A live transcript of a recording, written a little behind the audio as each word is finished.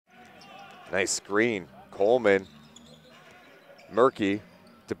Nice screen. Coleman. Murky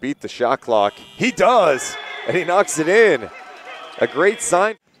to beat the shot clock. He does, and he knocks it in. A great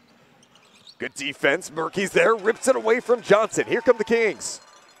sign. Good defense. Murky's there, rips it away from Johnson. Here come the Kings.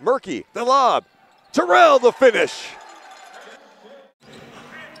 Murky, the lob. Terrell, the finish.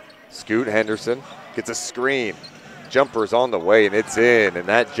 Scoot Henderson gets a screen. Jumper's on the way, and it's in. And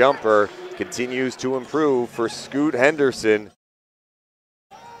that jumper continues to improve for Scoot Henderson.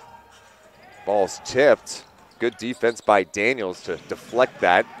 Ball's tipped. Good defense by Daniels to deflect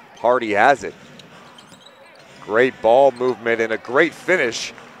that. Hardy has it. Great ball movement and a great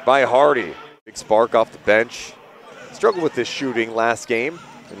finish by Hardy. Big spark off the bench. Struggled with this shooting last game,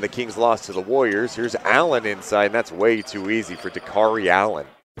 and the Kings lost to the Warriors. Here's Allen inside, and that's way too easy for Dakari Allen.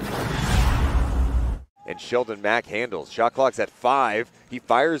 And Sheldon Mack handles. Shot clock's at 5. He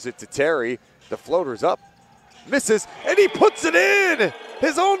fires it to Terry. The floater's up. Misses, and he puts it in!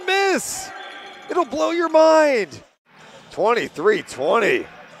 His own miss! It'll blow your mind. 23-20.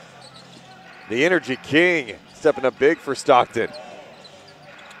 The Energy King stepping up big for Stockton.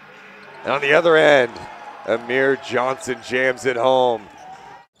 And on the other end, Amir Johnson jams it home.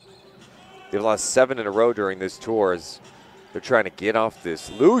 They've lost 7 in a row during this tour as they're trying to get off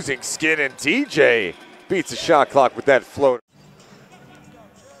this losing skid, and DJ beats the shot clock with that float.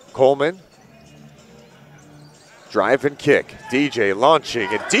 Coleman. Drive and kick. DJ launching,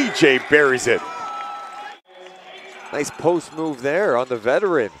 and DJ buries it. Nice post move there on the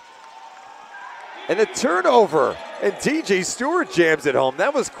veteran. And a turnover, and DJ Stewart jams it home.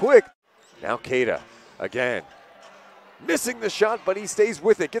 That was quick. Now Keita again. Missing the shot, but he stays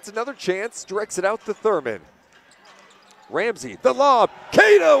with it. Gets another chance, directs it out to Thurman. Ramsey, the lob.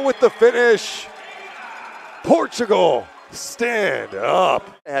 Keita with the finish. Portugal, stand up.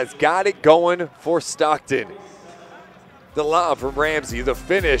 Has got it going for Stockton. The lob from Ramsey, the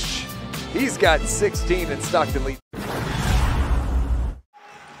finish. He's got 16 and Stockton leads.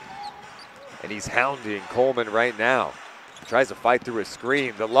 And he's hounding Coleman right now. Tries to fight through a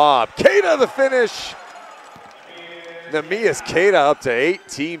screen. The lob. Keita, the finish. Namias Keita up to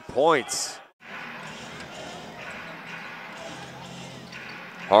 18 points.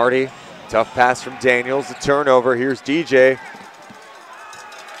 Hardy. Tough pass from Daniels. The turnover. Here's DJ.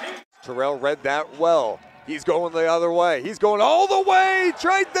 Terrell read that well. He's going the other way. He's going all the way.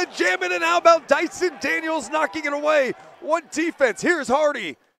 Tried to jam it, and how about Dyson Daniels knocking it away? One defense. Here's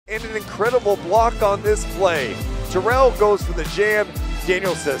Hardy. And an incredible block on this play. Terrell goes for the jam.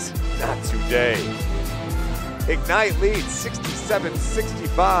 Daniels says, not today. Ignite leads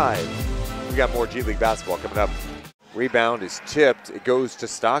 67-65. We got more G League basketball coming up. Rebound is tipped. It goes to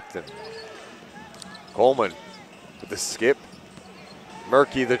Stockton. Coleman with the skip.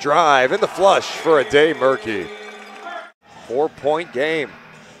 Murky the drive and the flush for a day, Murky. 4-point game.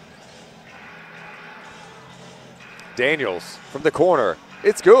 Daniels from the corner.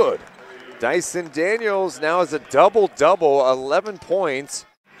 It's good. Dyson Daniels now has a double-double, 11 points.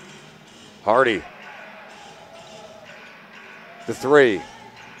 Hardy. The three.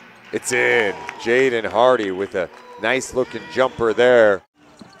 It's in. Jaden Hardy with a nice-looking jumper there.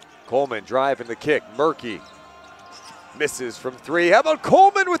 Coleman driving the kick. Murky. Misses from 3. How about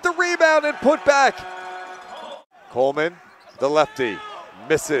Coleman with the rebound and put back? Coleman, the lefty.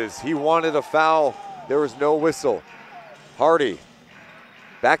 Misses. He wanted a foul. There was no whistle. Hardy.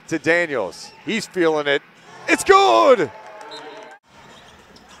 Back to Daniels. He's feeling it. It's good!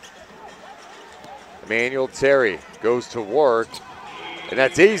 Emmanuel Terry goes to work, and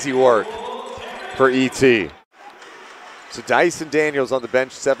that's easy work for ET. So Dyson Daniels on the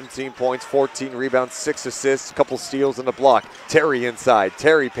bench, 17 points, 14 rebounds, 6 assists, a couple steals and a block. Terry inside.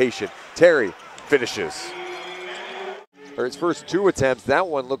 Terry patient. Terry finishes. For his first 2 attempts, that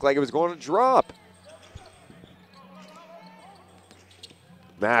one looked like it was going to drop.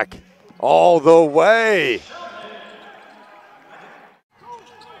 Mack all the way.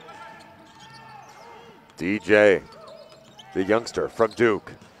 DJ, the youngster from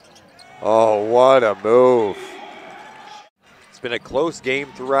Duke. Oh, what a move. It's been a close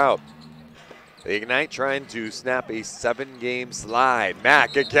game throughout. The Ignite trying to snap a 7-game slide.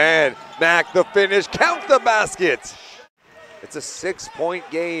 Mack again. Mack the finish. Count the basket. It's a 6-point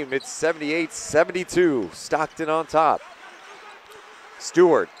game. It's 78-72. Stockton on top.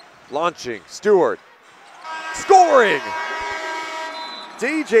 Stewart launching. Stewart scoring.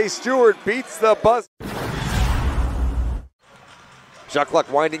 DJ Stewart beats the buzzer. Shot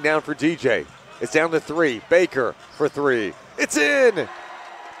clock winding down for DJ. It's down to 3. Baker for 3. It's in.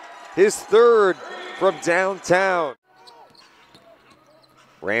 His 3rd from downtown.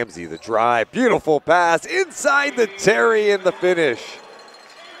 Ramsey the drive. Beautiful pass inside the Terry and the finish.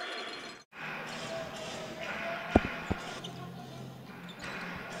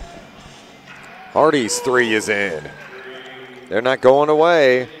 Hardy's three is in. They're not going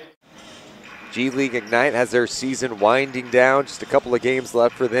away. G League Ignite has their season winding down. Just a couple of games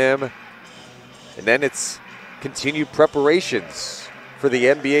left for them. And then it's continued preparations for the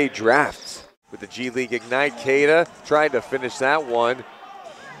NBA draft. With the G League Ignite, Keita trying to finish that one.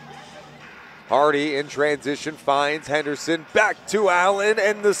 Hardy in transition finds Henderson, back to Allen,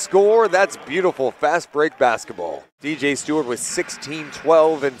 and the score. That's beautiful fast break basketball. DJ Stewart with 16,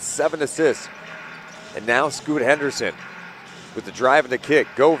 12, and 7 assists. And now Scoot Henderson with the drive and the kick.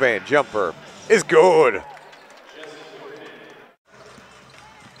 Govan jumper is good.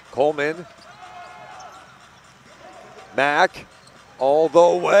 Coleman. Mack all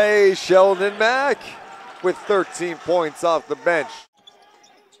the way. Sheldon Mack with 13 points off the bench.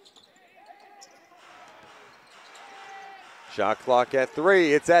 Shot clock at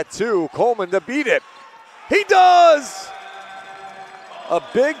 3. It's at 2. Coleman to beat it. He does! A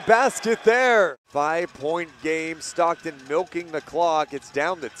big basket there. 5-point game. Stockton milking the clock. It's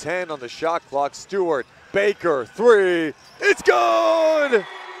down to 10 on the shot clock. Stewart, Baker, 3. It's good!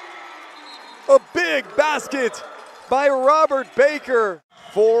 A big basket by Robert Baker.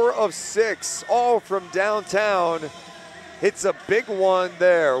 4 of 6, all from downtown. It's a big one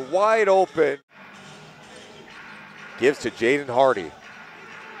there, wide open. Gives to Jaden Hardy.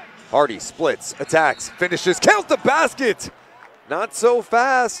 Hardy splits, attacks, finishes, count the basket! Not so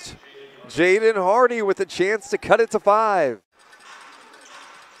fast. Jaden Hardy with a chance to cut it to 5.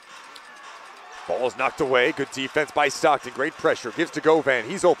 Ball's knocked away. Good defense by Stockton. Great pressure. Gives to Govan.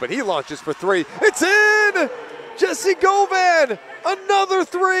 He's open. He launches for 3. It's in! Jesse Govan! Another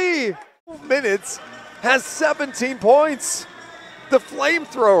 3! Minutes has 17 points. The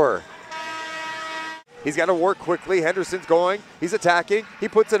flamethrower. He's got to work quickly. Henderson's going. He's attacking. He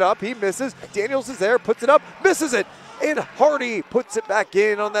puts it up. He misses. Daniels is there. Puts it up. Misses it. And Hardy puts it back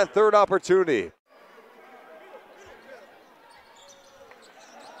in on that third opportunity.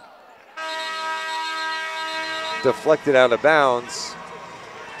 Deflected out of bounds.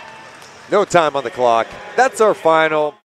 No time on the clock. That's our final.